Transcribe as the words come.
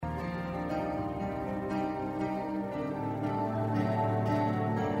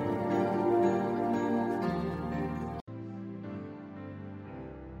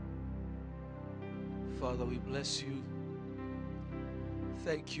Father, we bless you.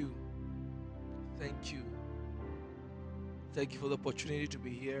 Thank you. Thank you. Thank you for the opportunity to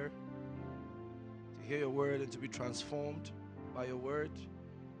be here, to hear your word and to be transformed by your word.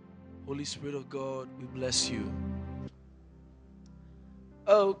 Holy Spirit of God, we bless you.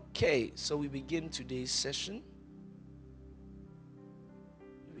 Okay, so we begin today's session.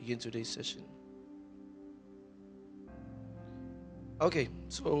 Okay,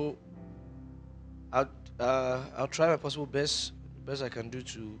 so I'll try my possible best, the best I can do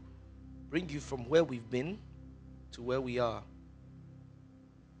to bring you from where we've been to where we are.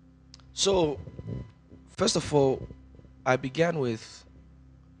 So, first of all, I began with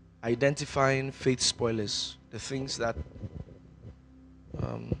identifying faith spoilers, the things that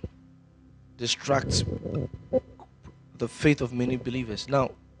distract the faith of many believers.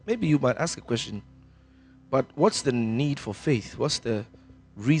 Now, maybe you might ask a question, but what's the need for faith? What's the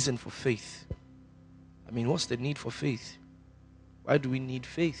reason for faith? I mean, what's the need for faith? Why do we need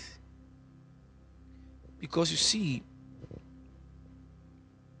faith? Because you see,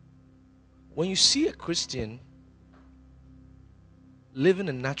 when you see a Christian living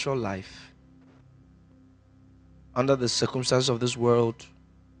a natural life under the circumstances of this world,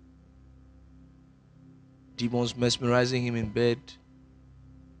 demons mesmerizing him in bed,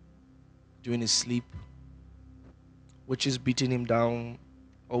 during his sleep, witches beating him down,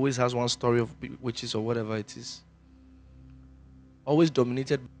 always has one story of witches or whatever it is, always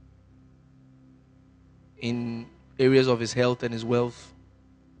dominated in areas of his health and his wealth,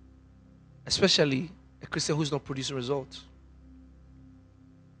 especially a Christian who's not producing results.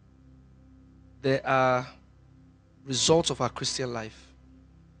 There are results of our Christian life.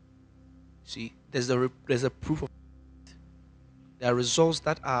 See, there's a proof of it. There are results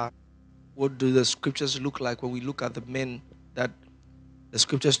that are, what do the scriptures look like when we look at the men that the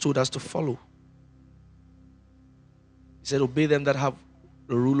scriptures told us to follow? He said, obey them that have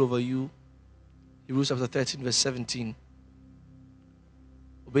the rule over you. Hebrews chapter 13, verse 17.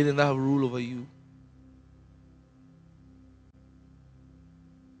 Obey them that have rule over you.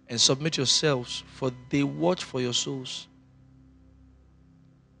 And submit yourselves, for they watch for your souls,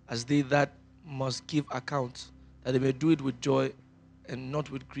 as they that must give account, that they may do it with joy and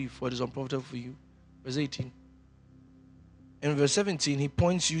not with grief, for it is unprofitable for you. Verse 18. In verse 17, he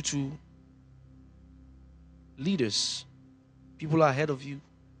points you to leaders. People are ahead of you.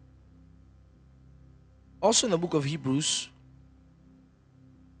 Also in the book of Hebrews,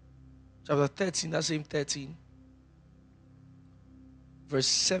 chapter 13, that same 13, verse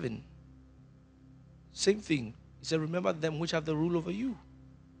 7. Same thing. He said, remember them which have the rule over you,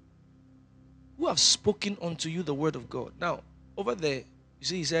 who have spoken unto you the word of God. Now, over there, you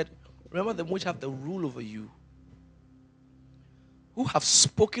see, he said, remember them which have the rule over you, who have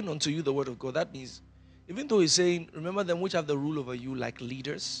spoken unto you the word of God. That means, even though he's saying, remember them which have the rule over you, like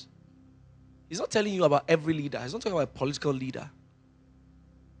leaders, he's not telling you about every leader. He's not talking about a political leader.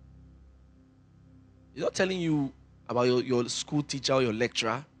 He's not telling you about your school teacher or your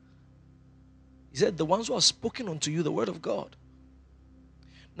lecturer. He said, the ones who have spoken unto you the word of God.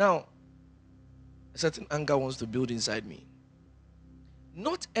 Now, a certain anger wants to build inside me.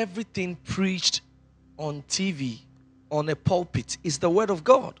 Not everything preached on TV, on a pulpit, is the word of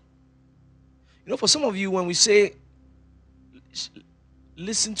God. You know, for some of you, when we say,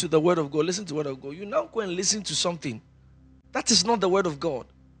 listen to the word of God, listen to the word of God, you now go and listen to something. That is not the word of God.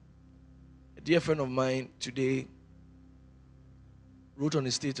 A dear friend of mine today wrote on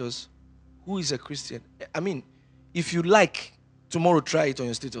his status, who is a Christian? I mean, if you like, tomorrow try it on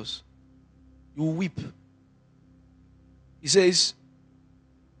your status. You will weep. He said,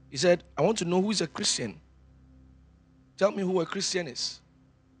 I want to know who is a Christian. Tell me who a Christian is.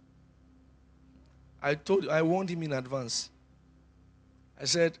 I warned him in advance. I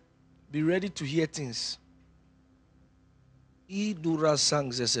said, be ready to hear things. Idura sang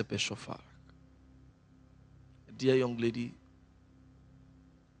zesepe shofar. A dear young lady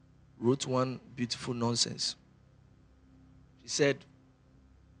wrote one beautiful nonsense. She said,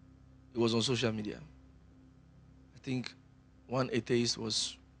 it was on social media. I think one atheist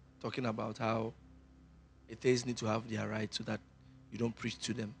was talking about how atheists need to have their right so that you don't preach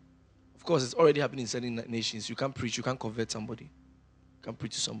to them. Of course, it's already happening in certain nations. You can't preach, you can't convert somebody. You can't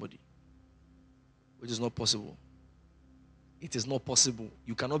preach to somebody, which is not possible. It is not possible.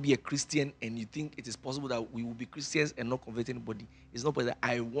 You cannot be a Christian and you think it is possible that we will be Christians and not convert anybody. It's not possible.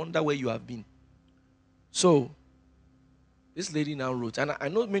 I wonder where you have been. So, this lady now wrote, and I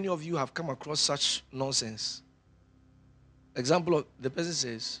know many of you have come across such nonsense. Example of the person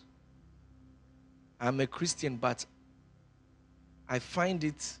says, I'm a Christian, but I find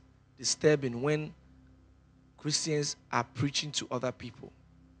it disturbing when Christians are preaching to other people.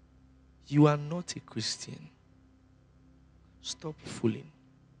 You are not a Christian. Stop fooling.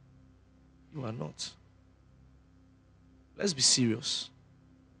 You are not. Let's be serious.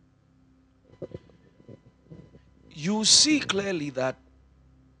 You see clearly that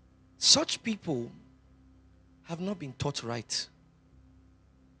such people have not been taught right.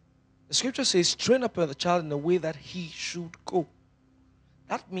 The scripture says, train up a child in the way that he should go.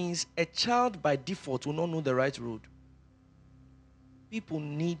 That means a child by default will not know the right road. People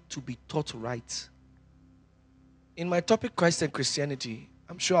need to be taught right. In my topic, Christ and Christianity,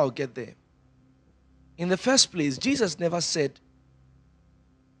 I'm sure I'll get there. In the first place, Jesus never said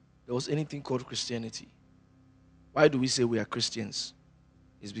there was anything called Christianity. Why do we say we are Christians?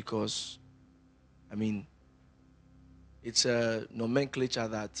 It's because, it's a nomenclature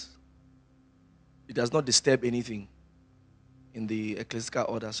that it does not disturb anything in the ecclesiastical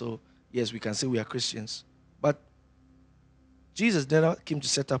order. So, yes, we can say we are Christians. But Jesus never came to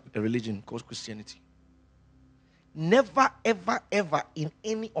set up a religion called Christianity. Never, ever, ever in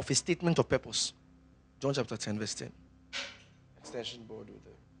any of his statement of purpose. John chapter 10, verse 10. Extension board with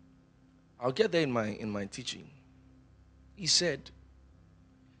it. I'll get there in my teaching. He said,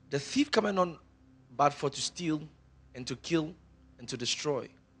 the thief cometh not but for to steal and to kill and to destroy.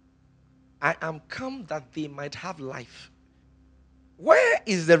 I am come that they might have life. Where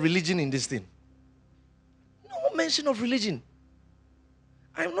is the religion in this thing? No mention of religion.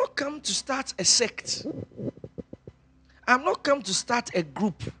 I am not come to start a sect. I am not come to start a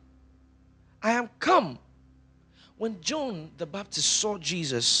group. I am come. When John the Baptist saw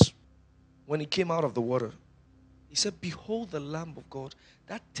Jesus, when he came out of the water, he said, behold the Lamb of God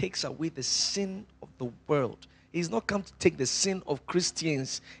that takes away the sin of the world. He's not come to take the sin of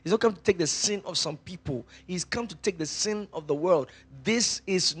Christians. He's not come to take the sin of some people. He's come to take the sin of the world. This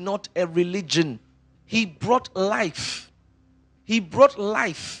is not a religion. He brought life. He brought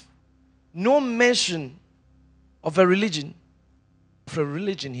life. No mention of a religion. For a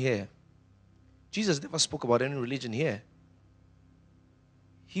religion here. Jesus never spoke about any religion here.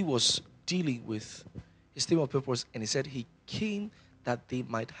 He was dealing with his statement of purpose, and he said he came that they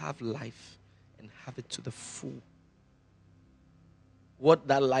might have life and have it to the full. What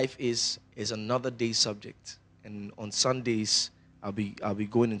that life is another day's subject, and on Sundays I'll be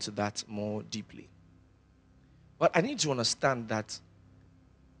going into that more deeply. But I need to understand that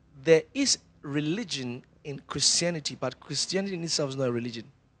there is religion in Christianity, but Christianity in itself is not a religion.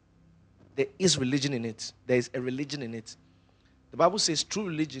 There is religion in it. There is a religion in it. The Bible says true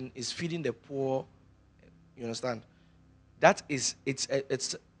religion is feeding the poor. You understand? That's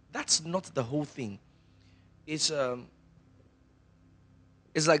not the whole thing. It's like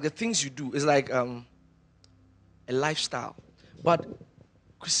the things you do. It's like a lifestyle. But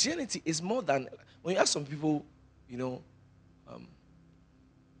Christianity is more than, when you ask some people,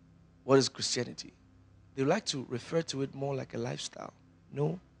 what is Christianity? They like to refer to it more like a lifestyle.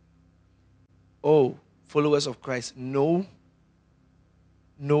 No. Oh, followers of Christ. No.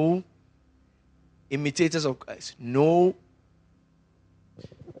 No. Imitators of Christ. No.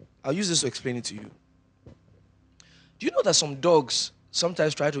 I'll use this to explain it to you. Do you know that some dogs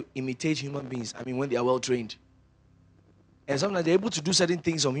sometimes try to imitate human beings? When they are well trained. And sometimes they're able to do certain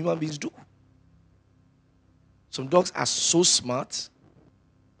things some human beings do. Some dogs are so smart.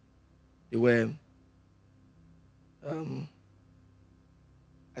 They were, I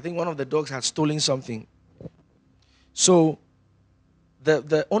think one of the dogs had stolen something. So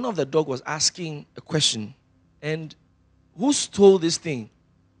the owner of the dog was asking a question. And who stole this thing?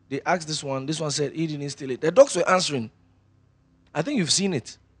 They asked this one. This one said he didn't steal it. The dogs were answering. I think you've seen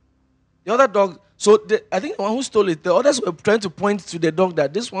it. The other dog, I think the one who stole it, the others were trying to point to the dog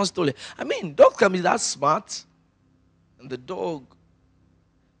that this one stole it. Dogs can be that smart. And the dog,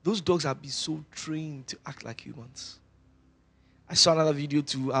 those dogs have been so trained to act like humans. I saw another video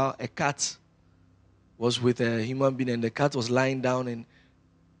too, how a cat was with a human being and the cat was lying down and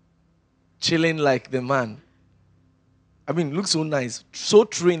chilling like the man. Looks so nice. So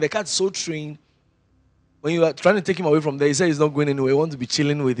trained. The cat's so trained. When you are trying to take him away from there, he said he's not going anywhere. He wants to be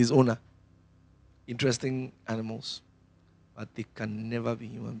chilling with his owner. Interesting animals. But they can never be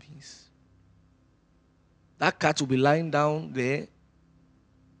human beings. That cat will be lying down there.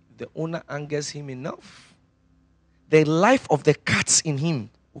 The owner angers him enough. The life of the cats in him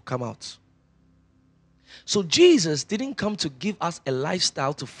will come out. So Jesus didn't come to give us a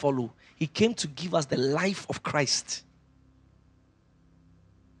lifestyle to follow. He came to give us the life of Christ.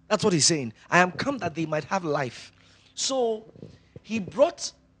 That's what he's saying. I am come that they might have life. So he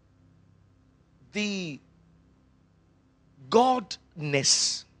brought the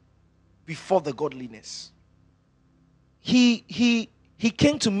godness before the godliness. he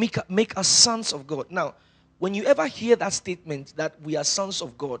came to make us sons of God. Now, when you ever hear that statement that we are sons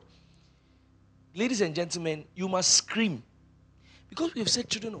of God, ladies and gentlemen, you must scream. Because we have said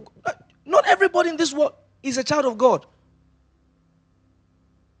children of God. Not everybody in this world is a child of God.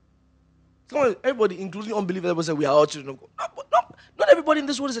 Everybody, including unbelievers, will say we are all children of God. Not everybody in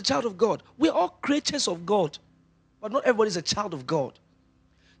this world is a child of God. We are all creatures of God. But not everybody is a child of God.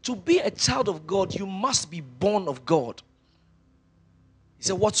 To be a child of God, you must be born of God. He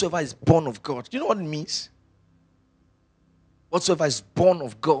said, whatsoever is born of God. Do you know what it means? Whatsoever is born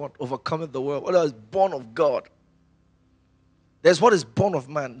of God overcometh the world. Whatever is born of God. There's what is born of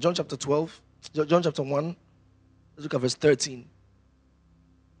man. John chapter 12. John chapter 1. Let's look at verse 13.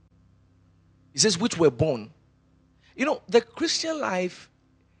 He says, which were born. You know, the Christian life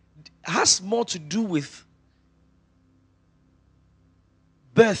has more to do with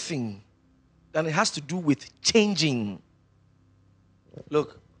birthing than it has to do with changing.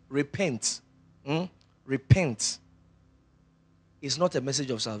 Look, repent. Repent is not a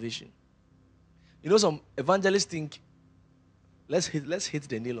message of salvation. You know, some evangelists think, let's hit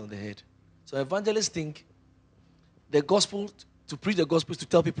the nail on the head. So evangelists think the gospel, to preach the gospel is to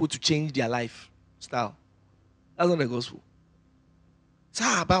tell people to change their lifestyle. That's not the gospel.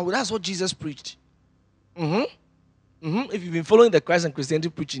 That's what Jesus preached. If you've been following the Christ and Christianity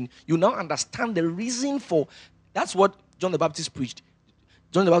preaching, you now understand the reason for. That's what John the Baptist preached.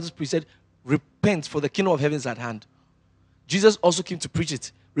 John the Baptist preached, said, repent, for the kingdom of heaven is at hand. Jesus also came to preach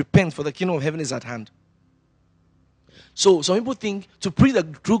it. Repent, for the kingdom of heaven is at hand. So some people think to preach the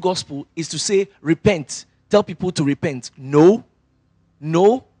true gospel is to say, repent. Tell people to repent. No.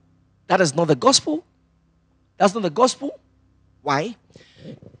 That is not the gospel. That's not the gospel. Why?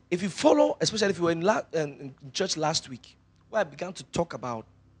 If you follow, especially if you were in church last week, where I began to talk about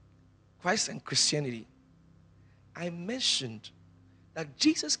Christ and Christianity, I mentioned that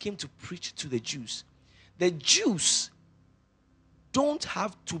Jesus came to preach to the Jews. The Jews don't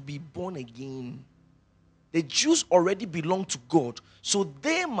have to be born again. The Jews already belong to God, so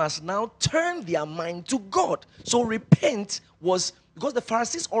they must now turn their mind to God. So repent was because the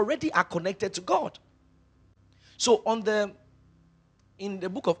Pharisees already are connected to God. So in the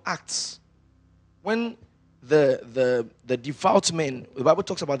book of Acts, when the devout men, the Bible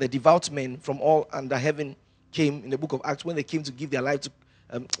talks about the devout men from all under heaven came in the book of Acts, when they came to give their life to,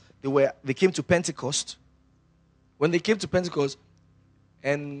 they came to Pentecost. When they came to Pentecost,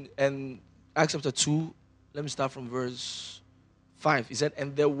 and Acts chapter 2, let me start from verse 5. He said,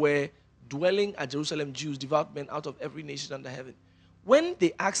 and there were dwelling at Jerusalem Jews, devout men out of every nation under heaven. When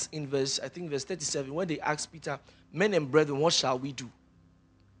they asked in verse 37, when they asked Peter, men and brethren, what shall we do?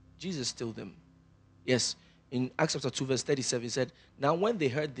 Jesus told them. Yes, in Acts chapter 2, verse 37, he said, now when they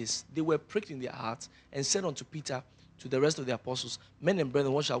heard this, they were pricked in their hearts and said unto Peter, to the rest of the apostles, men and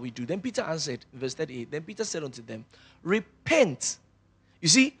brethren, what shall we do? Then Peter answered, in verse 38, then Peter said unto them, repent. You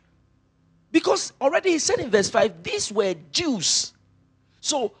see, because already he said in verse 5, these were Jews.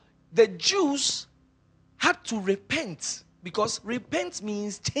 So the Jews had to repent, because repent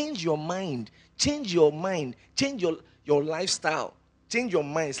means change your mind, change your lifestyle, change your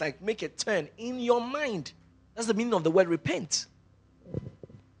mind. It's like make a turn in your mind. That's the meaning of the word repent.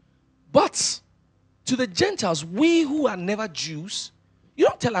 But to the Gentiles, we who are never Jews, you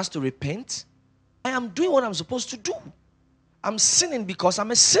don't tell us to repent. I am doing what I'm supposed to do. I'm sinning because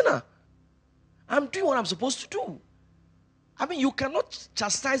I'm a sinner. I'm doing what I'm supposed to do. I mean, you cannot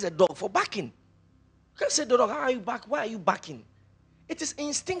chastise a dog for barking. You can't say to the dog, how are you back? Why are you barking? It is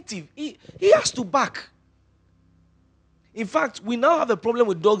instinctive. He has to bark. In fact, we now have a problem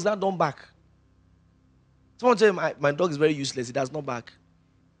with dogs that don't bark. Someone tell me, my dog is very useless. He does not bark.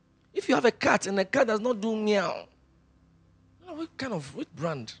 If you have a cat and the cat does not do meow, what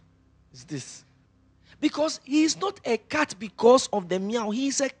brand is this? Because he is not a cat because of the meow. He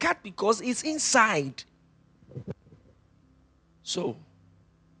is a cat because it's inside. So,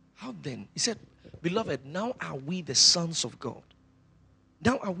 how then? He said, beloved, now are we the sons of God.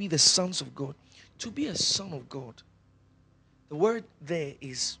 Now are we the sons of God. To be a son of God, the word there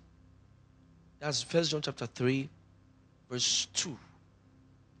is, that's 1 John chapter 3, verse 2. It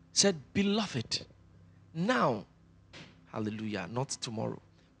said, beloved, now, hallelujah, not tomorrow.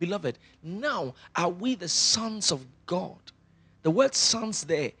 Beloved, now are we the sons of God. The word sons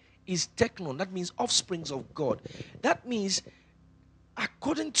there is technon. That means offsprings of God. That means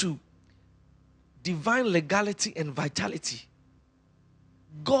according to divine legality and vitality,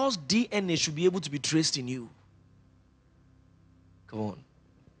 God's DNA should be able to be traced in you. Come on.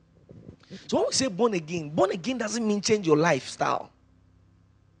 So when we say born again doesn't mean change your lifestyle.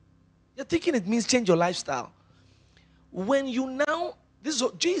 You're thinking it means change your lifestyle. when you now,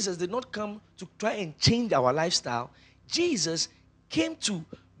 Jesus did not come to try and change our lifestyle. Jesus came to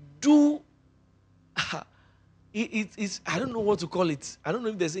do, it's, I don't know what to call it. I don't know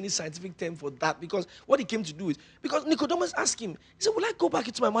if there's any scientific term for that, because what he came to do is, because Nicodemus asked him, he said, will I go back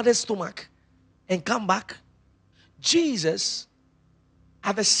into my mother's stomach and come back? Jesus,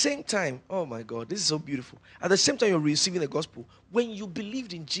 at the same time, oh my God, this is so beautiful. At the same time you're receiving the gospel, when you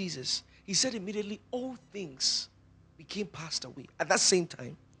believed in Jesus, he said immediately all things became passed away. At that same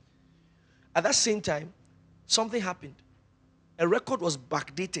time, something happened. A record was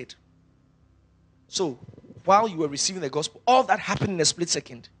backdated. So, while you were receiving the gospel, all that happened in a split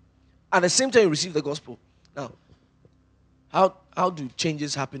second. At the same time you received the gospel. Now, how do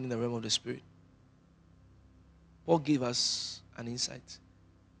changes happen in the realm of the spirit? Paul gave us an insight.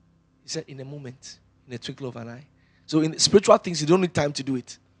 He said, in a moment, in a twinkle of an eye. So in spiritual things, you don't need time to do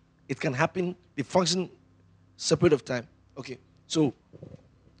it. It can happen, they function separate of time. Okay, so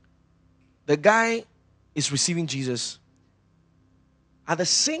the guy is receiving Jesus. At the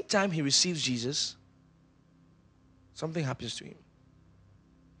same time he receives Jesus, something happens to him.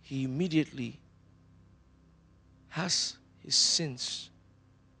 He immediately has his sins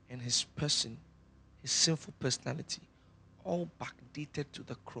and his person, his sinful personality, all backdated to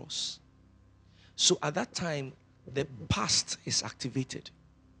the cross. So at that time, the past is activated.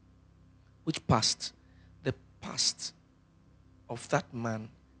 Which past? The past of that man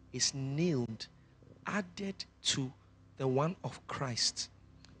is nailed, added to the one of Christ.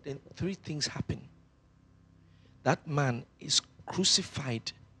 Then three things happen. That man is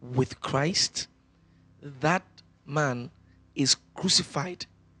crucified with Christ. That man is crucified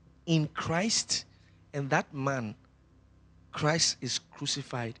in Christ. And that man, Christ is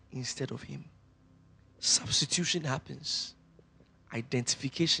crucified instead of him. Substitution happens.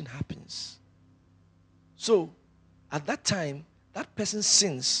 Identification happens. So, at that time, that person's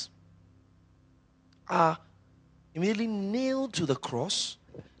sins are immediately nailed to the cross.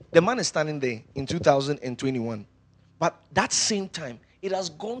 The man is standing there in 2021. But that same time, it has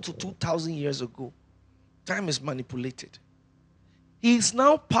gone to 2,000 years ago. Time is manipulated. He is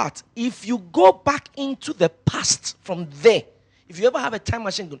now part. If you go back into the past from there, if you ever have a time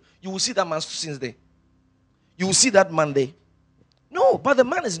machine, you will see that man's sins there. You will see that man there. No, but the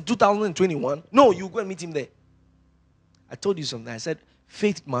man is in 2021. No, you go and meet him there. I told you something. I said,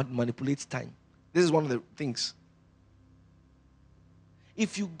 faith manipulates time. This is one of the things.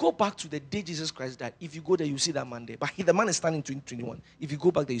 If you go back to the day Jesus Christ died, if you go there, you see that man there. But the man is standing in 2021. If you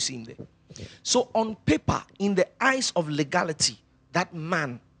go back there, you see him there. So on paper, in the eyes of legality, that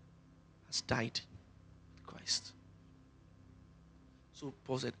man has died with Christ. So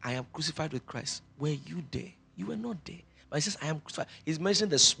Paul said, I am crucified with Christ. Were you there? You were not there. But he says, I am crucified. He's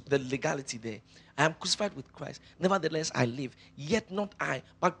mentioned the legality there. I am crucified with Christ. Nevertheless, I live. Yet not I,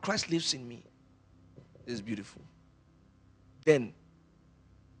 but Christ lives in me. This is beautiful. Then,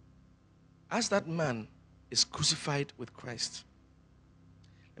 as that man is crucified with Christ,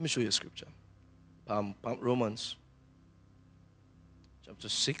 let me show you a scripture. Romans chapter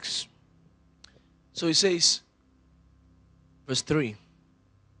 6. So he says, verse 3,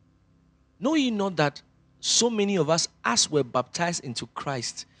 know ye not that so many of us as were baptized into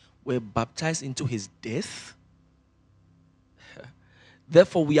Christ were baptized into his death?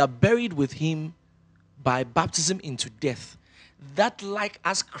 Therefore we are buried with him by baptism into death, that like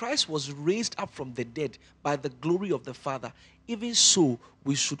as Christ was raised up from the dead by the glory of the Father, even so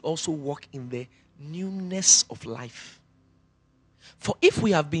we should also walk in the newness of life. For if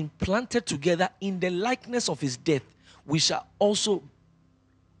we have been planted together in the likeness of his death, we shall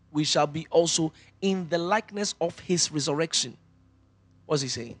be also in the likeness of his resurrection. What's he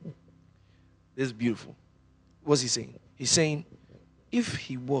saying? This is beautiful. What's he saying? He's saying, if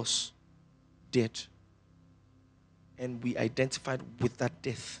he was dead and we identified with that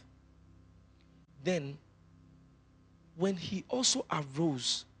death, then when he also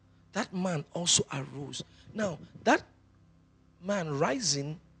arose, that man also arose. Now, that man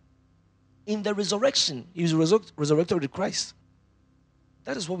rising in the resurrection, he was resurrected with Christ.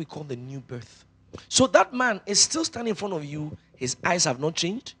 That is what we call the new birth. So that man is still standing in front of you. His eyes have not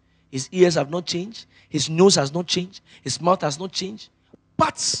changed. His ears have not changed. His nose has not changed. His mouth has not changed.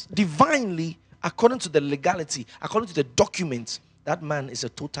 But divinely, according to the legality, according to the documents, that man is a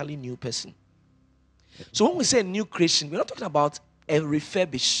totally new person. So when we say new creation, we're not talking about a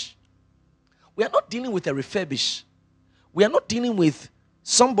refurbish. We are not dealing with a refurbish. We are not dealing with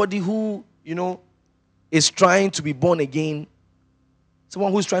somebody who, is trying to be born again.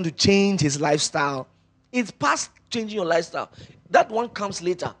 Someone who's trying to change his lifestyle. It's past changing your lifestyle. That one comes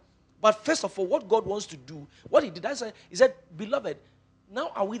later. But first of all, what God wants to do, what he did, he said, beloved,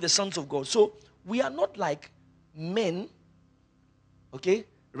 now are we the sons of God. So we are not like men. Okay?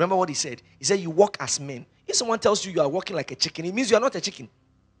 Remember what he said. He said, you walk as men. If someone tells you you are walking like a chicken, it means you are not a chicken.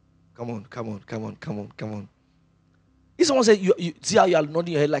 Come on. If someone says, you see how you are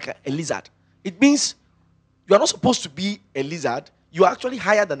nodding your head like a lizard, it means you are not supposed to be a lizard. You are actually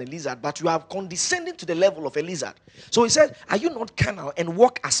higher than a lizard, but you are condescending to the level of a lizard. So he said, are you not carnal and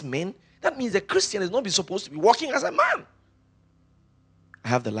walk as men? That means a Christian is not supposed to be walking as a man. I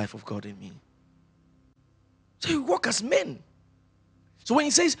have the life of God in me. So you walk as men. So when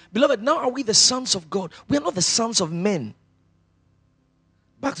he says, beloved, now are we the sons of God? We are not the sons of men.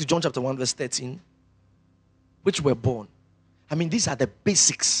 Back to John chapter 1 verse 13. Which were born. I mean, these are the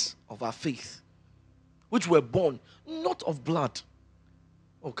basics of our faith. Which were born, not of blood.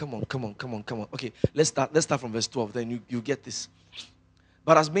 Oh, come on. Okay, let's start from verse 12. Then you get this.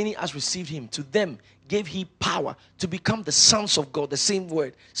 But as many as received him, to them gave he power to become the sons of God. The same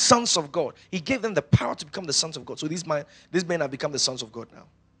word, sons of God. He gave them the power to become the sons of God. So these men have become the sons of God now.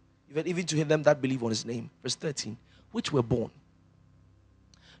 Even to them that believe on his name. Verse 13. Which were born.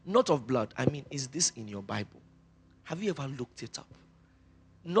 Not of blood. I mean, is this in your Bible? Have you ever looked it up?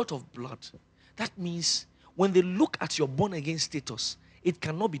 Not of blood. That means when they look at your born again status, it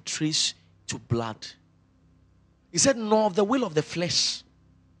cannot be traced to blood. He said, nor of the will of the flesh.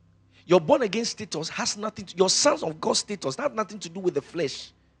 Your born again status has nothing your sons of God status has nothing to do with the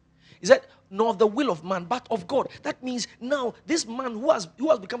flesh. He said, nor of the will of man, but of God. That means now this man who has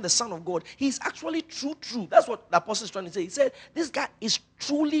become the son of God, he is actually true. That's what the apostle is trying to say. He said, this guy is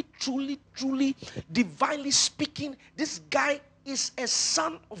truly, divinely speaking, this guy is a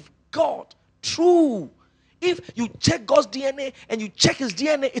son of God. True. If you check God's DNA and you check his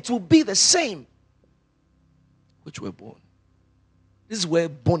DNA, it will be the same. Which were born. This is where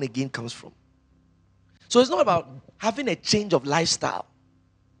born again comes from. So it's not about having a change of lifestyle.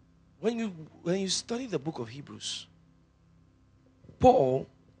 When you study the book of Hebrews, Paul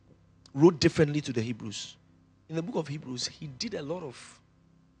wrote differently to the Hebrews. In the book of Hebrews, he did a lot of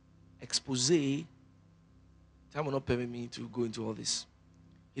expose. Time will not permit me to go into all this.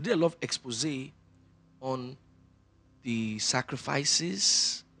 He did a lot of expose on the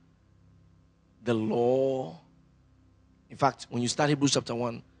sacrifices, the law. In fact, when you start Hebrews chapter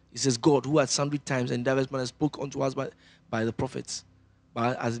 1, it says, God, who at sundry times and diverse manners spoke unto us by the prophets,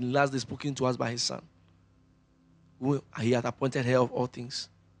 but as in last day spoken to us by his Son, who he hath appointed heir of all things.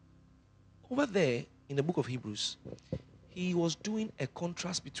 Over there, in the book of Hebrews, he was doing a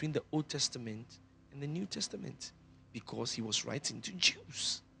contrast between the Old Testament and the New Testament because he was writing to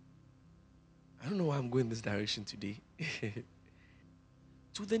Jews. I don't know why I'm going this direction today.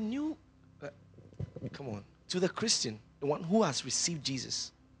 To the new, to the Christian, the one who has received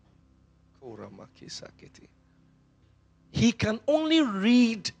Jesus, he can only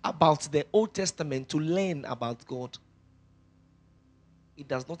read about the Old Testament to learn about God. It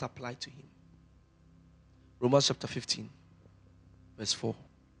does not apply to him. Romans chapter 15, verse 4.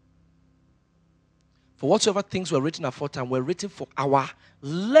 For whatsoever things were written aforetime were written for our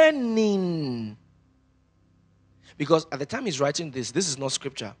learning. Because at the time he's writing this is not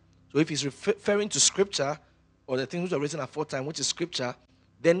scripture. So if he's referring to scripture or the things which are written aforetime, which is scripture,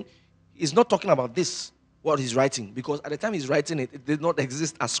 then he's not talking about this, what he's writing. Because at the time he's writing it, it did not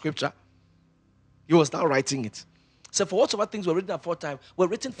exist as scripture. He was now writing it. So for whatsoever things were written aforetime were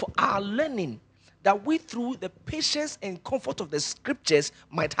written for our learning, that we through the patience and comfort of the scriptures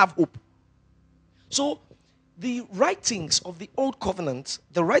might have hope. So the writings of the Old Covenant,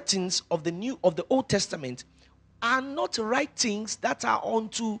 the writings of the Old Testament are not writings that are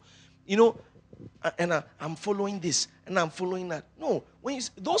onto, and I'm following this and I'm following that. No,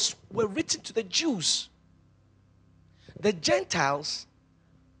 those were written to the Jews. The Gentiles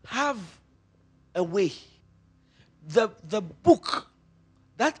have a way. The book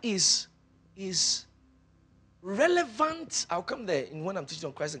that is relevant. I'll come there when I'm teaching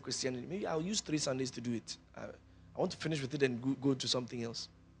on Christ and Christianity. Maybe I'll use 3 Sundays to do it. I want to finish with it and go to something else.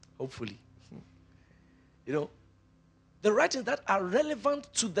 Hopefully. The writings that are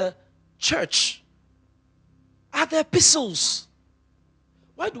relevant to the church are the epistles.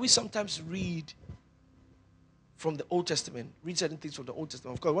 Why do we sometimes read from the Old Testament, read certain things from the Old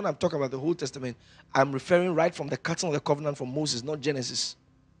Testament? Of course, when I'm talking about the Old Testament, I'm referring right from the cutting of the covenant from Moses, not Genesis.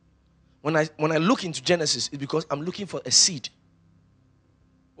 When I look into Genesis, it's because I'm looking for a seed.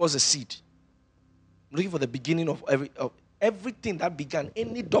 What's a seed? I'm looking for the beginning of everything that began,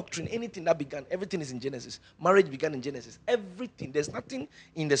 any doctrine, anything that began, everything is in Genesis. Marriage began in Genesis. Everything. There's nothing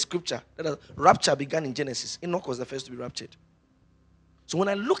in the scripture rapture began in Genesis. Enoch was the first to be raptured. So when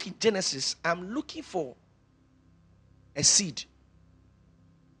I look in Genesis, I'm looking for a seed.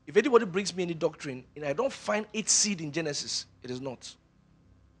 If anybody brings me any doctrine and I don't find its seed in Genesis, it is not.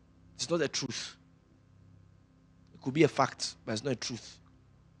 It's not a truth. It could be a fact, but it's not a truth.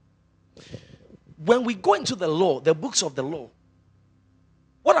 When we go into the law, the books of the law,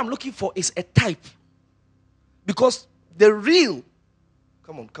 what I'm looking for is a type. Because the real,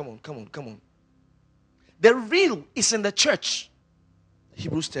 come on. The real is in the church.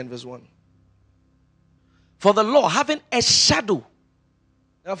 Hebrews 10 verse 1. For the law having a shadow,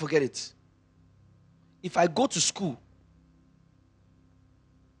 never forget it. If I go to school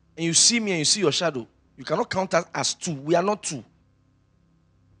and you see me and you see your shadow, you cannot count us as two. We are not two.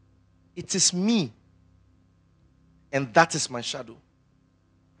 It is me. And that is my shadow.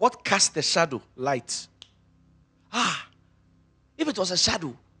 What casts the shadow? Light. If it was a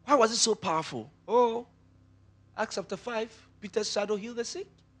shadow, why was it so powerful? Oh, Acts chapter 5, Peter's shadow healed the sick.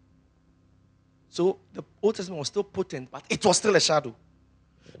 So the Old Testament was still potent, but it was still a shadow.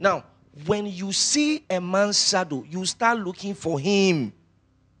 Now, when you see a man's shadow, you start looking for him.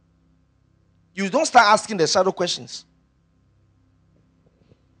 You don't start asking the shadow questions.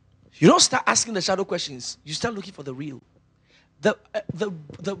 You don't start asking the shadow questions. You start looking for the real. The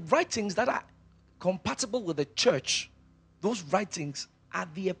writings that are compatible with the church, those writings are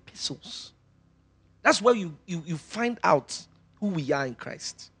the epistles. That's where you find out who we are in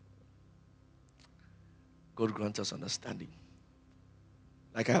Christ. God grant us understanding.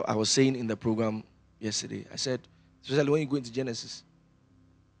 Like I was saying in the program yesterday, I said, especially when you go into Genesis,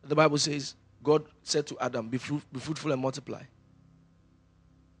 the Bible says, God said to Adam, be fruitful and multiply.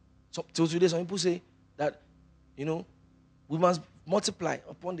 So till today, some people say that, we must multiply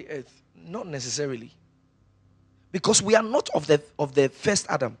upon the earth. Not necessarily. Because we are not of the first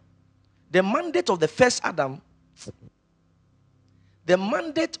Adam. The mandate of the first Adam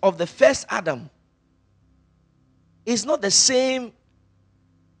is not the same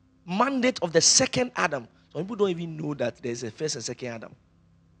mandate of the second Adam. Some people don't even know that there's a first and second Adam.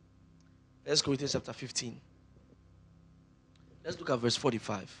 Let's go to chapter 15. Let's look at verse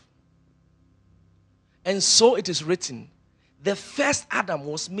 45. And so it is written, the first Adam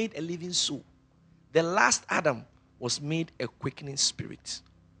was made a living soul. The last Adam was made a quickening spirit.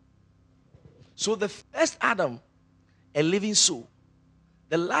 So the first Adam, a living soul.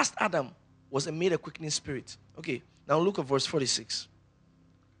 The last Adam was made a quickening spirit. Okay, now look at verse 46.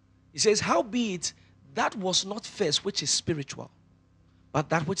 He says, howbeit that was not first which is spiritual, but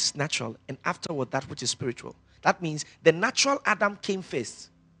that which is natural, and afterward that which is spiritual. That means the natural Adam came first.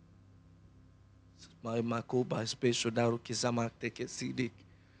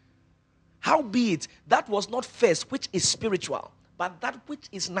 Howbeit that was not first which is spiritual, but that which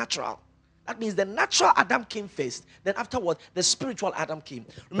is natural. That means the natural Adam came first. Then afterward, the spiritual Adam came.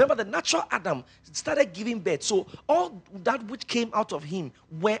 Remember, the natural Adam started giving birth. So all that which came out of him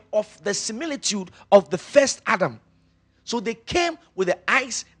were of the similitude of the first Adam. So they came with the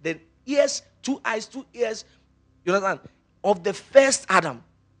eyes, the ears, 2 eyes, 2 ears. You understand? Of the first Adam.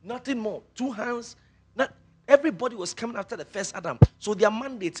 Nothing more. 2 hands. Not everybody was coming after the first Adam. So their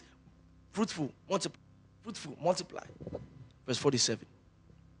mandate, fruitful, multiply. Fruitful, multiply. Verse 47.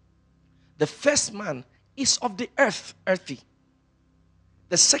 The first man is of the earth, earthy.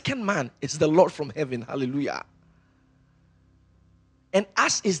 The second man is the Lord from heaven. Hallelujah. And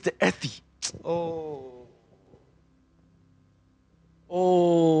us is the earthy. Oh.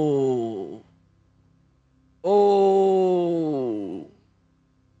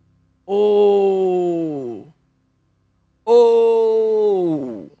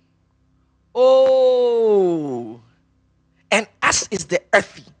 And us is the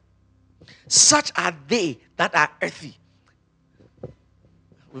earthy. Such are they that are earthy.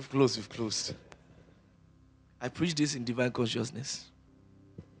 We've closed. I preach this in divine consciousness.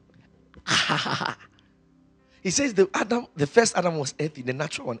 He says the first Adam was earthy, the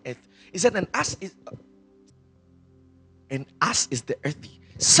natural one earth. He said, and us is the earthy.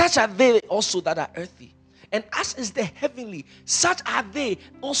 Such are they also that are earthy. And us is the heavenly. Such are they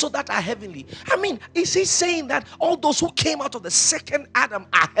also that are heavenly. I mean, is he saying that all those who came out of the second Adam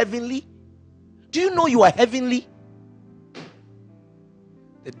are heavenly? Do you know you are heavenly?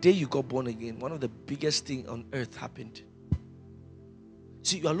 The day you got born again, one of the biggest things on earth happened.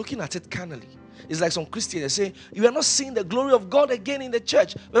 See, you are looking at it carnally. It's like some Christians say, you are not seeing the glory of God again in the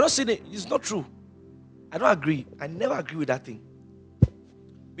church. We're not seeing it. It's not true. I don't agree. I never agree with that thing.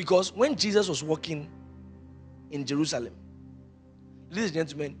 Because when Jesus was walking in Jerusalem, ladies and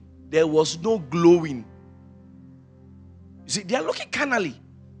gentlemen, there was no glowing. You see, they are looking carnally.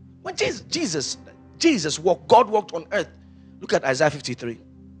 When Jesus walked, God walked on earth. Look at Isaiah 53.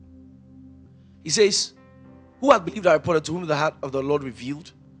 He says, who hath believed our report, to whom the heart of the Lord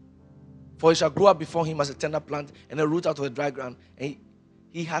revealed? For he shall grow up before him as a tender plant, and a root out of the dry ground. And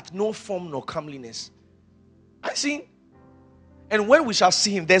he hath no form nor comeliness. I see. And when we shall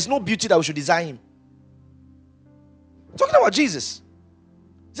see him, there's no beauty that we should desire him. Talking about Jesus.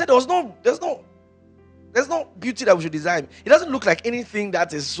 He said there's no beauty that we should desire him. It doesn't look like anything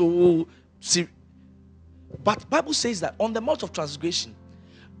that is so serious. But Bible says that on the Mount of Transfiguration,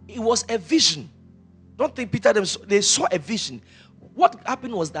 it was a vision. Don't think Peter, they saw a vision. What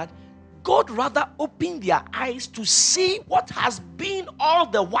happened was that God rather opened their eyes to see what has been all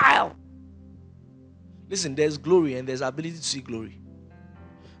the while. Listen, there's glory and there's ability to see glory.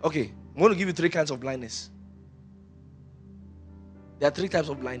 Okay, I'm going to give you 3 kinds of blindness. There are 3 types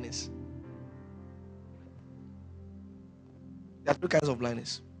of blindness. There are 3 kinds of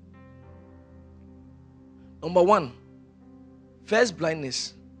blindness. Number 1, first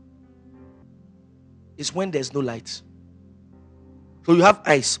blindness is when there's no light. So you have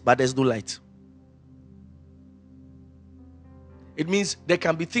eyes, but there's no light. It means there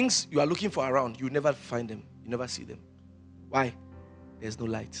can be things you are looking for around. You never find them. You never see them. Why? There's no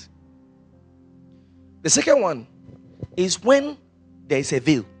light. The second one is when there is a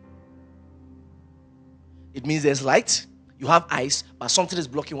veil. It means there's light. You have eyes, but something is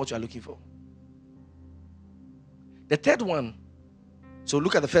blocking what you are looking for. The third one, so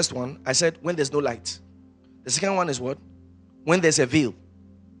look at the first one. I said when there's no light. The second one is what? When there's a veil.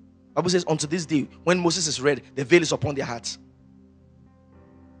 The Bible says unto this day, when Moses is read, the veil is upon their hearts.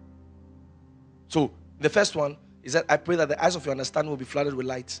 So the first one is that I pray that the eyes of your understanding will be flooded with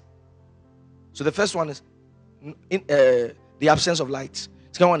light. So the first one is the absence of light.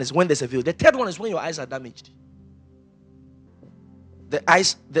 The second one is when there's a veil. The third one is when your eyes are damaged. The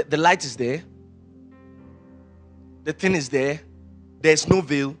light is there. The thing is there. There's no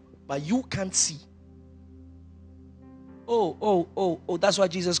veil, but you can't see. Oh, that's what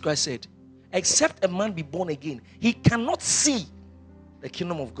Jesus Christ said. Except a man be born again, he cannot see the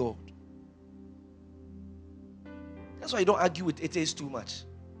kingdom of God. That's why you don't argue with atheists too much.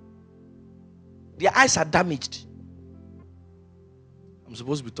 Their eyes are damaged. I'm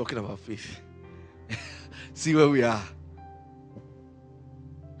supposed to be talking about faith. See where we are.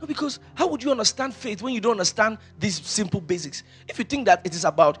 No, because how would you understand faith when you don't understand these simple basics? If you think that it is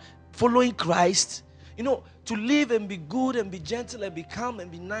about following Christ, to live and be good and be gentle and be calm and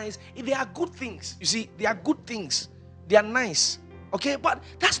be nice, they are good things. You see, they are good things. They are nice. Okay, but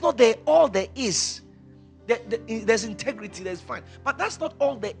that's not all there is. There's integrity, there's fine. But that's not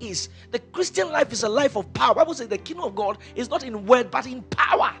all there is. The Christian life is a life of power. The Bible says the kingdom of God is not in word, but in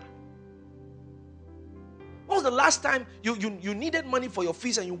power. When was the last time you needed money for your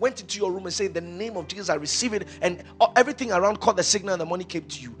fees and you went into your room and said, in the name of Jesus, I receive it, and everything around caught the signal and the money came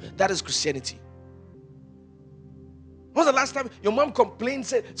to you? That is Christianity. When was the last time your mom complained,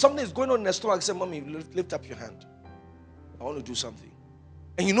 said something is going on in the store, and said, Mommy, lift up your hand. I want to do something.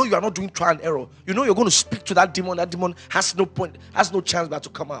 And you are not doing trial and error. You're going to speak to that demon. That demon has no point, has no chance but to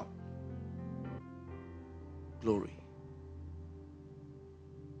come out. Glory.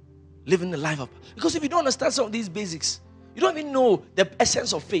 Living the life of... Because if you don't understand some of these basics, you don't even know the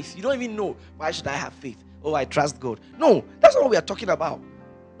essence of faith. You don't even know, why should I have faith? Oh, I trust God. No, that's not what we are talking about.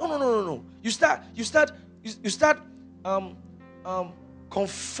 No. You start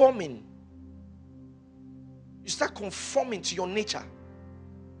conforming. You start conforming to your nature.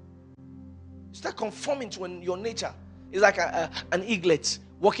 You start conforming to your nature. It's like an eaglet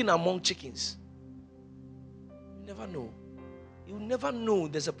walking among chickens. You never know. You never know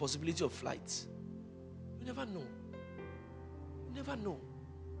there's a possibility of flight. You never know. You never know.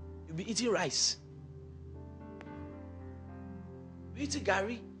 You'll be eating rice. You'll be eating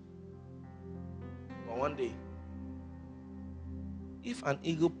gari. But one day, if an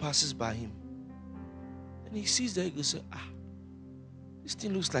eagle passes by him, and he sees the eagle, say, this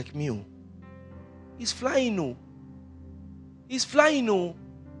thing looks like me. He's flying, He's flying,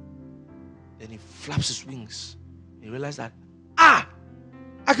 Then he flaps his wings. He realizes that, I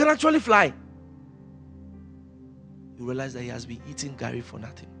can actually fly. You realize that he has been eating gari for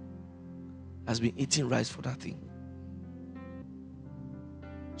nothing. Has been eating rice for nothing.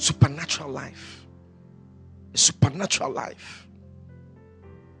 Supernatural life. A supernatural life.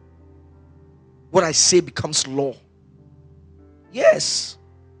 What I say becomes law. Yes.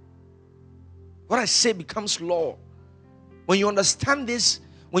 What I say becomes law. When you understand this,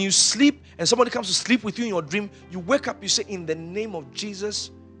 when you sleep and somebody comes to sleep with you in your dream, you wake up, you say, in the name of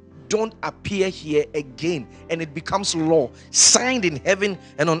Jesus, don't appear here again. And it becomes law, signed in heaven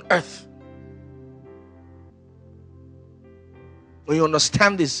and on earth. When you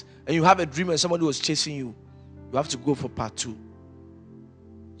understand this and you have a dream and somebody was chasing you, you have to go for part 2.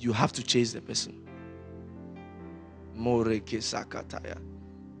 You have to chase the person.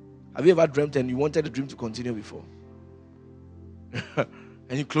 Have you ever dreamt and you wanted the dream to continue before?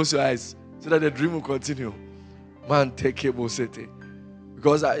 And you close your eyes so that the dream will continue. Man, take it, Bosete.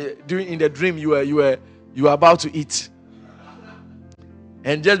 Because in the dream you were about to eat.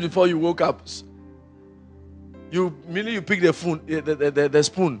 And just before you woke up, you pick the phone, the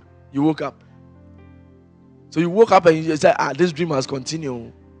spoon, you woke up. So you woke up and you said, this dream has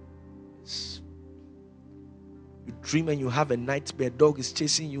continued. You dream and you have a nightmare, dog is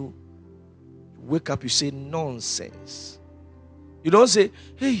chasing you. You wake up, you say nonsense. You don't say,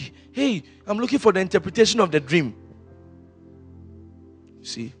 hey, I'm looking for the interpretation of the dream. You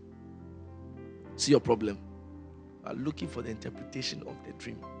see your problem. You are looking for the interpretation of the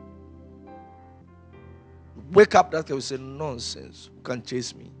dream. You wake up, that guy will say, nonsense. You can't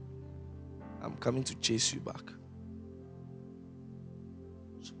chase me. I'm coming to chase you back.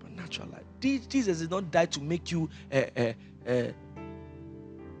 Supernatural life. Jesus did not die to make you a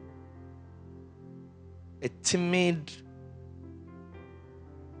timid.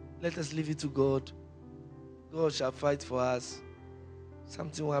 Let us leave it to God. God shall fight for us.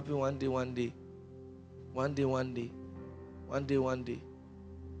 Something will happen one day. One day.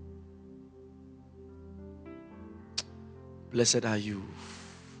 Blessed are you.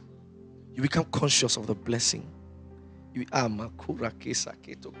 You become conscious of the blessing. You are Makura Kesa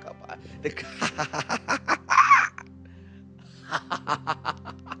Keto Kaba.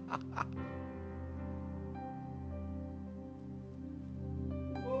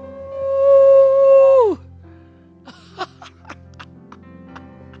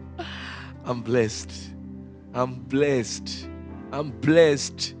 I'm blessed.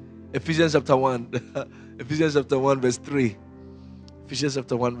 Ephesians chapter 1. Ephesians chapter 1 verse 3. Ephesians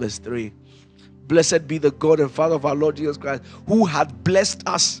chapter 1 verse 3. Blessed be the God and Father of our Lord Jesus Christ, who had blessed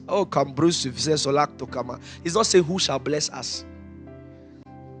us. Oh, Cambrus, he's not saying who shall bless us.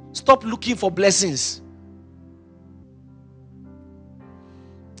 Stop looking for blessings.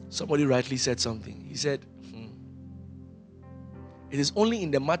 Somebody rightly said something. He said, it is only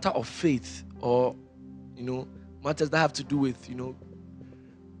in the matter of faith or, matters that have to do with,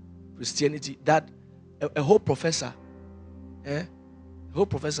 Christianity that a whole professor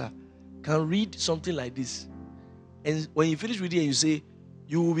can read something like this. And when you finish reading and you say,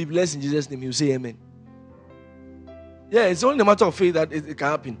 you will be blessed in Jesus' name, you say amen. Yeah, it's only a matter of faith that it can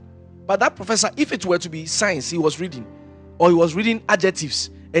happen. But that professor, if it were to be science he was reading, or he was reading adjectives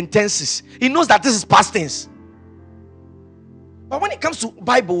and tenses, he knows that this is past tense. But when it comes to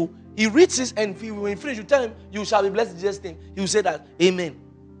Bible, he reads this and when you finish, you tell him, you shall be blessed in Jesus' name. He will say that, amen.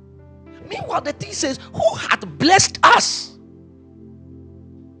 Meanwhile, the thing says, who hath blessed us?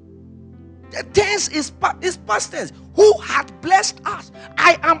 The tense is past tense. Who hath blessed us?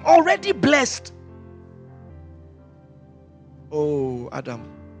 I am already blessed. Oh, Adam.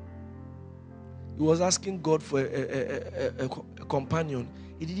 He was asking God for a companion.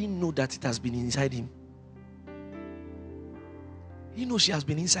 He didn't know that it has been inside him. He knows she has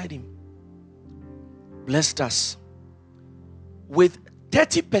been inside him. Blessed us with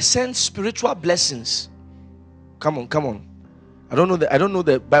 30% spiritual blessings. Come on. I don't know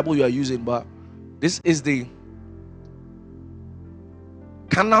the Bible you are using, but this is the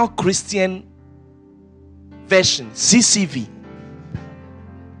Canal Christian version, CCV.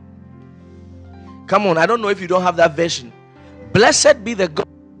 Come on, I don't know if you don't have that version. Blessed be the God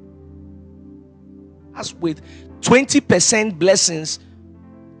as with 20% blessings.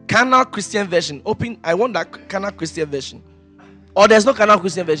 Canal Christian version. Open. I want that Canal Christian version. Or there's no Canal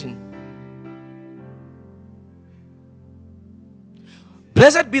Christian version.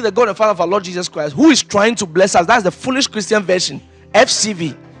 Blessed be the God and Father of our Lord Jesus Christ, who is trying to bless us. That's the foolish Christian version.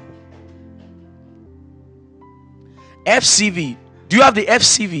 FCV. FCV. Do you have the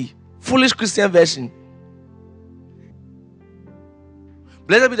FCV? Foolish Christian version.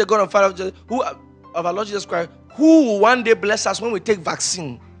 Blessed be the God and Father of Jesus, of our Lord Jesus Christ, who will one day bless us when we take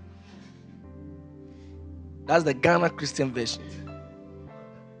vaccine. That's the Ghana Christian version.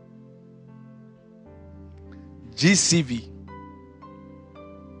 GCV.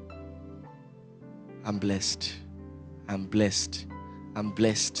 I'm blessed. I'm blessed. I'm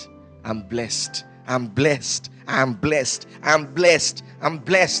blessed. I'm blessed. I'm blessed. I'm blessed. I'm blessed. I'm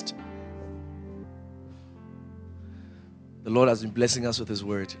blessed. The Lord has been blessing us with His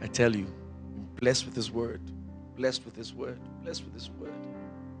word. I tell you, blessed with His word. Blessed with His word. Blessed with His word.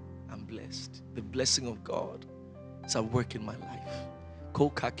 I'm blessed. The blessing of God is at work in my life.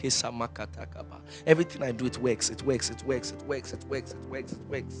 Everything I do, it works. It works. It works. It works. It works. It works. It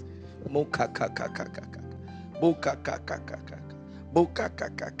works.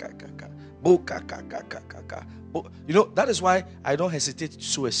 You know, that is why I don't hesitate to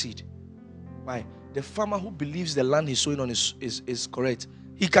sow a seed. Why? The farmer who believes the land he's sowing on is correct,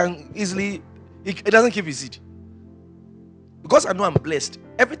 he can easily, it doesn't keep his seed. Because I know I'm blessed,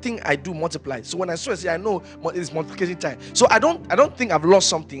 everything I do multiplies. So when I sow a seed, I know it's multiplication time. So I don't think I've lost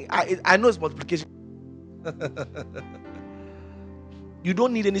something. I know it's multiplication. You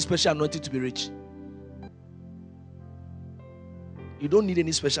don't need any special anointing to be rich. You don't need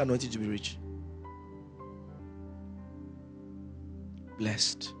any special anointing to be rich.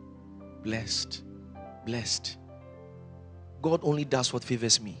 Blessed. Blessed. Blessed. God only does what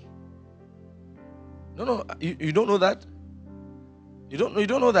favors me. No, you don't know that? You don't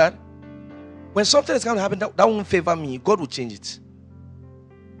know that? When something is going to happen that won't favor me, God will change it.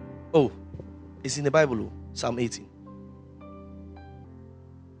 Oh, it's in the Bible, Psalm 18.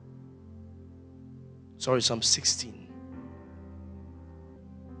 Sorry, Psalm 16.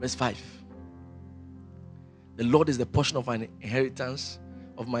 Verse 5. The Lord is the portion of my inheritance.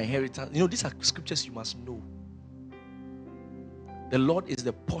 You know, these are scriptures you must know. The Lord is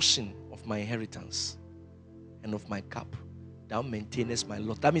the portion of my inheritance and of my cup. Thou maintainest my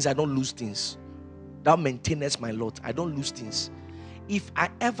lot. That means I don't lose things. Thou maintainest my lot. I don't lose things. If I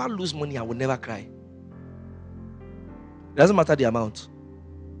ever lose money, I will never cry. It doesn't matter the amount.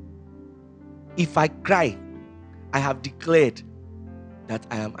 If I cry, I have declared that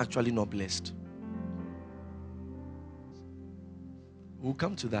I am actually not blessed. We'll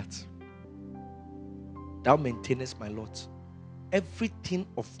come to that. Thou maintainest my lot. Everything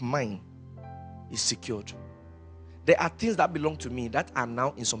of mine is secured. There are things that belong to me that are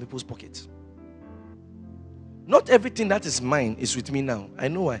now in some people's pockets. Not everything that is mine is with me now. I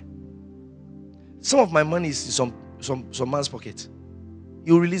know why. Some of my money is in some man's pocket.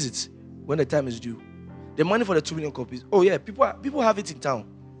 He'll release it when the time is due. The money for the 2 million copies. Oh yeah, people have it in town.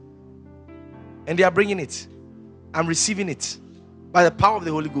 And they are bringing it. I'm receiving it. By the power of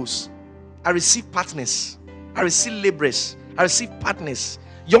the Holy Ghost. I receive partners. I receive laborers. I receive partners.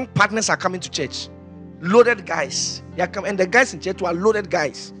 Young partners are coming to church. Loaded guys. They are coming, and the guys in church who are loaded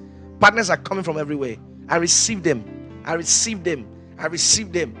guys. Partners are coming from everywhere. I receive them. I receive them. I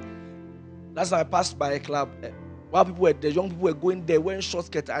receive them. Last time I passed by a club, while the young people were going there wearing short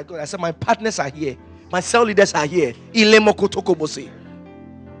skirts, I said, my partners are here. My cell leaders are here.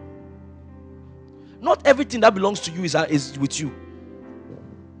 Not everything that belongs to you is with you.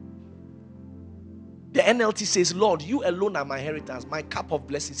 The NLT says, Lord, you alone are my inheritance, my cup of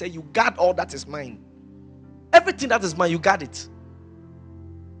blessing. Say, you guard all that is mine. Everything that is mine, you guard it.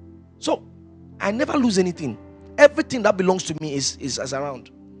 So, I never lose anything. Everything that belongs to me is around.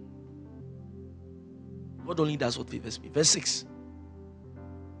 God only does what favors me. Verse 6.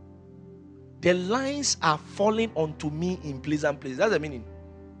 The lines are falling onto me in pleasant places. That's the meaning.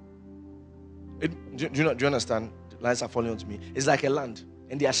 Do you understand? The lines are falling onto me. It's like a land,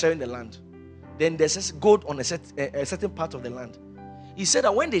 and they are sharing the land. Then there's gold on a certain part of the land. He said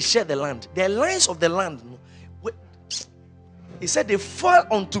that when they share the land, the lines of the land, he said they fall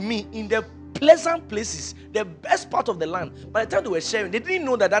onto me in the pleasant places, the best part of the land. By the time they were sharing, they didn't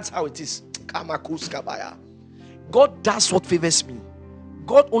know that that's how it is. God does what favors me.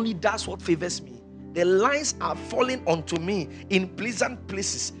 God only does what favors me. The lines are falling onto me in pleasant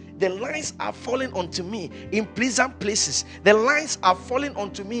places. The lines are falling onto me in pleasant places. The lines are falling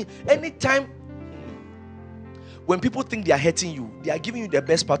onto me anytime. When people think they are hurting you, they are giving you the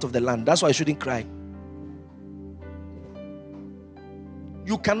best part of the land. That's why you shouldn't cry.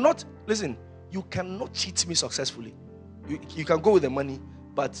 You cannot cheat me successfully. You can go with the money,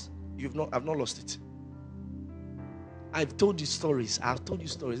 but I've not lost it. I've told you stories.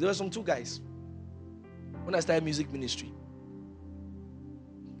 There were some two guys. When I started music ministry,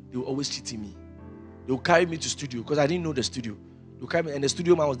 they were always cheating me. They would carry me to studio because I didn't know the studio. They would carry me, and the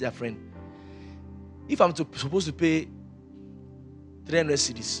studio man was their friend. If I'm supposed to pay 300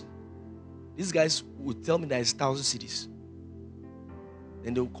 cedis, these guys would tell me that it's 1,000 cedis.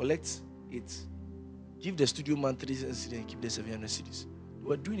 Then they will collect it, give the studio man 300 cedis and keep the 700 cedis. They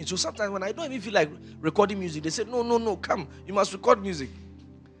were doing it. So sometimes when I don't even feel like recording music, they said, no, come, you must record music.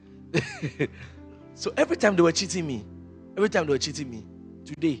 So every time they were cheating me,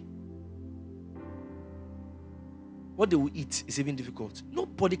 today, what they will eat is even difficult.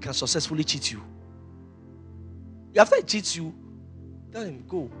 Nobody can successfully cheat you. After he cheats you, tell him,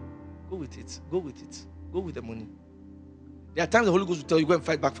 go with it. Go with the money. There are times the Holy Ghost will tell you, go and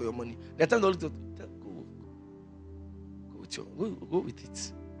fight back for your money. There are times the Holy Ghost will tell you, go with Go with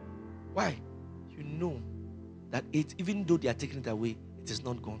it. Why? You know that even though they are taking it away, it is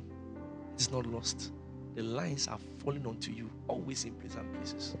not gone. It is not lost. The lines are falling onto you, always in pleasant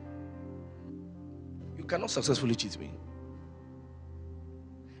places. You cannot successfully cheat me.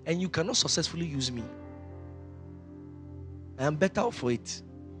 And you cannot successfully use me. I am better off for it.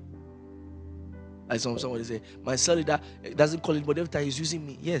 As somebody say, my cell leader doesn't call it, but every time he's using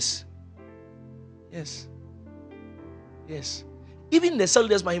me. Yes. Even the cell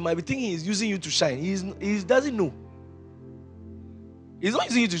leaders might be thinking he's using you to shine. He doesn't know. He's not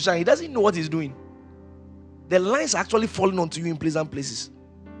using you to shine. He doesn't know what he's doing. The lines are actually falling onto you in pleasant places.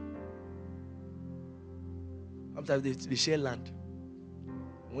 Sometimes they share land.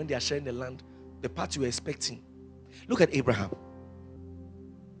 When they are sharing the land, the part you were expecting. Look at Abraham.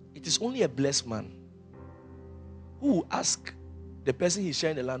 It is only a blessed man who will ask the person he's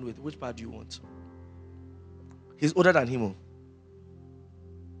sharing the land with, which part do you want? He's older than him.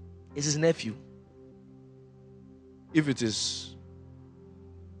 It's his nephew. If it is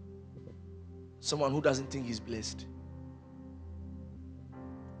someone who doesn't think he's blessed.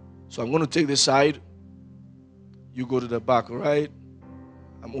 So I'm going to take this side. You go to the back, all right?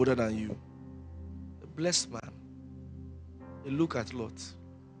 I'm older than you. The blessed man. They look at Lot.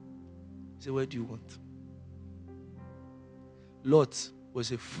 He said, where do you want? Lot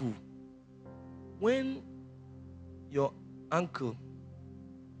was a fool. When your uncle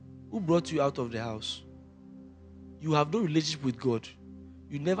who brought you out of the house, you have no relationship with God.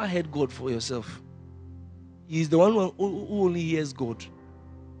 You never heard God for yourself. He is the one who only hears God.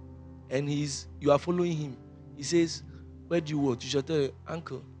 And you are following him. He says, where do you want? You should tell your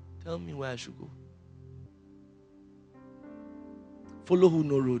uncle, tell me where I should go. Follow who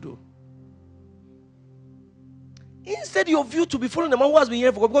no road. Oh. Instead, your view to be following the man who has been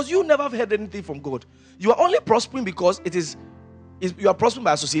here for God, because you never have heard anything from God. You are only prospering because you are prospering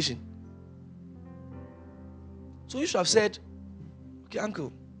by association. So you should have said, okay,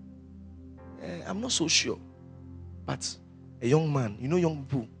 uncle, I'm not so sure, but a young man, you know young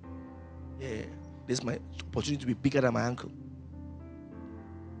people, this is my opportunity to be bigger than my uncle.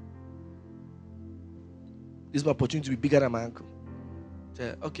 This is my opportunity to be bigger than my uncle.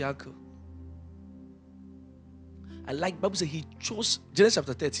 Say, okay, uncle. I like Bible says he chose, Genesis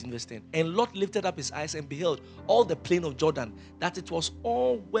chapter 13, verse 10. And Lot lifted up his eyes and beheld all the plain of Jordan, that it was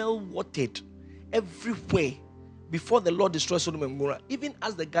all well watered everywhere before the Lord destroyed Sodom and Gomorrah, even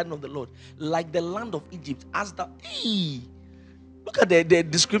as the garden of the Lord, like the land of Egypt, as the... Look at the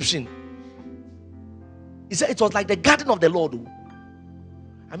description. He said it was like the garden of the Lord.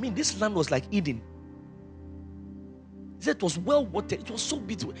 I mean, this land was like Eden. He said it was well watered. It was so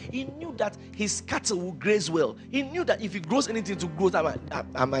beautiful. He knew that his cattle would graze well. He knew that if he grows anything to grow,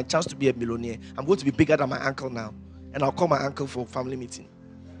 I might chance to be a millionaire. I'm going to be bigger than my uncle now. And I'll call my uncle for family meeting.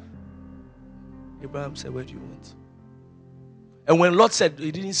 Abraham said, where do you want? And when Lot said,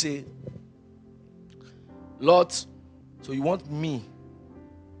 he didn't say, Lot, so you want me,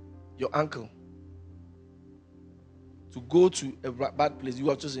 your uncle, to go to a bad place? You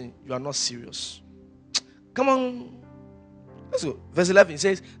are just saying, you are not serious. Come on. Let's go. Verse 11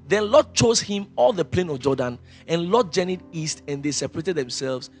 says, then Lot chose him all the plain of Jordan, and Lot journeyed east, and they separated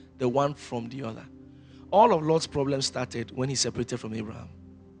themselves, the one from the other. All of Lot's problems started when he separated from Abraham.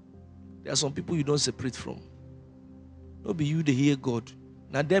 There are some people you don't separate from. Not be you, they hear God.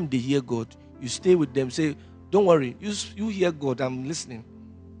 Now them, they hear God. You stay with them, say, don't worry, you hear God, I'm listening.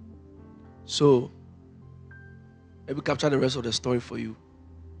 So, let me capture the rest of the story for you.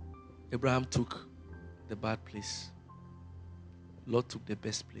 Abraham took the bad place. Lot took the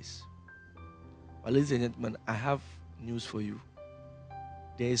best place. But ladies and gentlemen, I have news for you.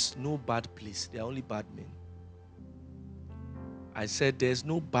 There is no bad place. There are only bad men. I said there is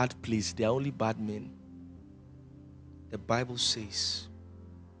no bad place. There are only bad men. The Bible says,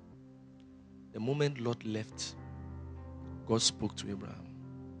 the moment Lot left, God spoke to Abraham.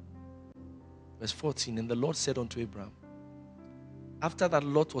 Verse 14, and the Lord said unto Abraham, after that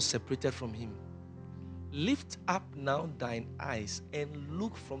Lot was separated from him, lift up now thine eyes and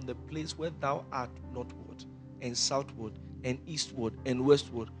look from the place where thou art northward and southward and eastward and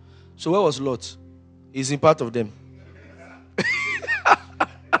westward. So where was Lot? He's in part of them.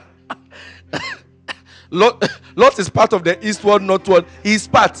 Lot is part of the eastward, northward. He's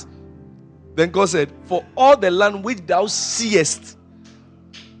part. Then God said, for all the land which thou seest,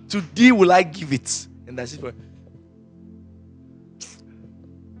 to thee will I give it. And that's it.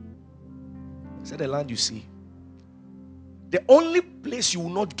 Said the land you see. The only place you will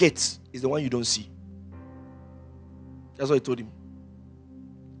not get is the one you don't see. That's what he told him.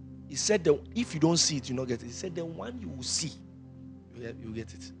 He said that if you don't see it, you not get it. He said the one you will see, you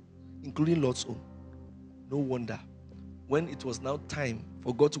get it, including Lot's own. No wonder when it was now time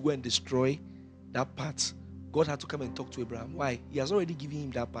for God to go and destroy that part, God had to come and talk to Abraham. Why? He has already given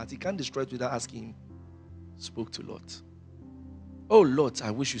him that part. He can't destroy it without asking him. Spoke to Lot. Oh Lot,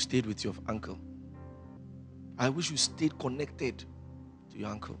 I wish you stayed with your uncle. I wish you stayed connected to your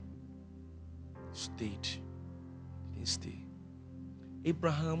uncle. Stayed. Didn't stay.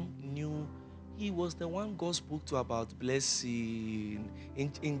 Abraham knew he was the one God spoke to about blessing.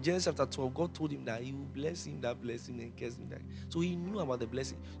 In Genesis chapter 12, God told him that he will bless him, that bless him, and curse him. That. So he knew about the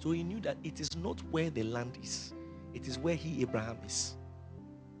blessing. So he knew that it is not where the land is. It is where he, Abraham, is.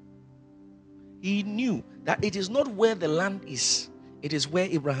 He knew that it is not where the land is. It is where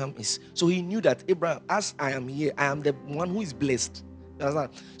Abraham is. So he knew that Abraham, as I am here, I am the one who is blessed.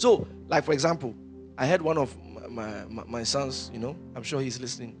 So, like for example, I had one of my sons, I'm sure he's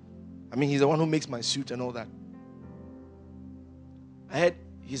listening. I mean, he's the one who makes my suit and all that. I had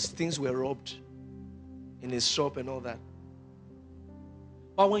his things were robbed in his shop and all that.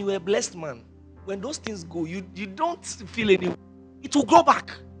 But when you're a blessed man, when those things go, you don't feel any. It will grow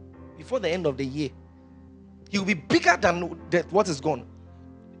back before the end of the year. He will be bigger than what is gone.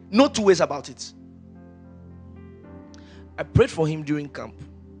 No two ways about it. I prayed for him during camp.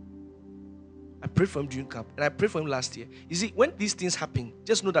 And I prayed for him last year. You see, when these things happen,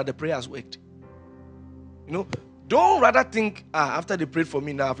 just know that the prayer has worked. Don't rather think, after they prayed for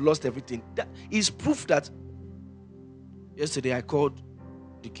me, now I've lost everything. That is proof that yesterday I called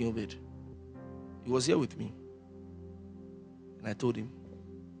the King Obed. He was here with me. And I told him,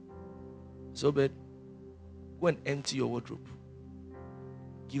 so Obed, go and empty your wardrobe.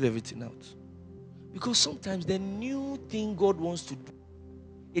 Give everything out. Because sometimes the new thing God wants to do,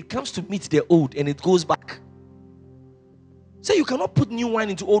 it comes to meet the old and it goes back. So you cannot put new wine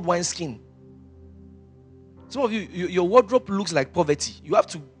into old wine skin. Some of you, your wardrobe looks like poverty. You have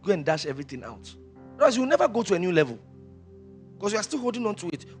to go and dash everything out. Otherwise, you'll never go to a new level. Because you are still holding on to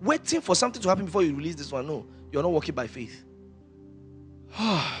it. Waiting for something to happen before you release this one. No, you're not walking by faith.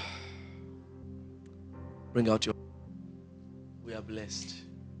 Bring out your... We are blessed.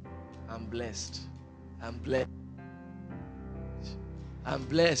 I'm blessed. I'm blessed. I'm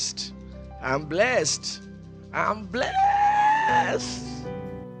blessed. I'm blessed. I'm blessed.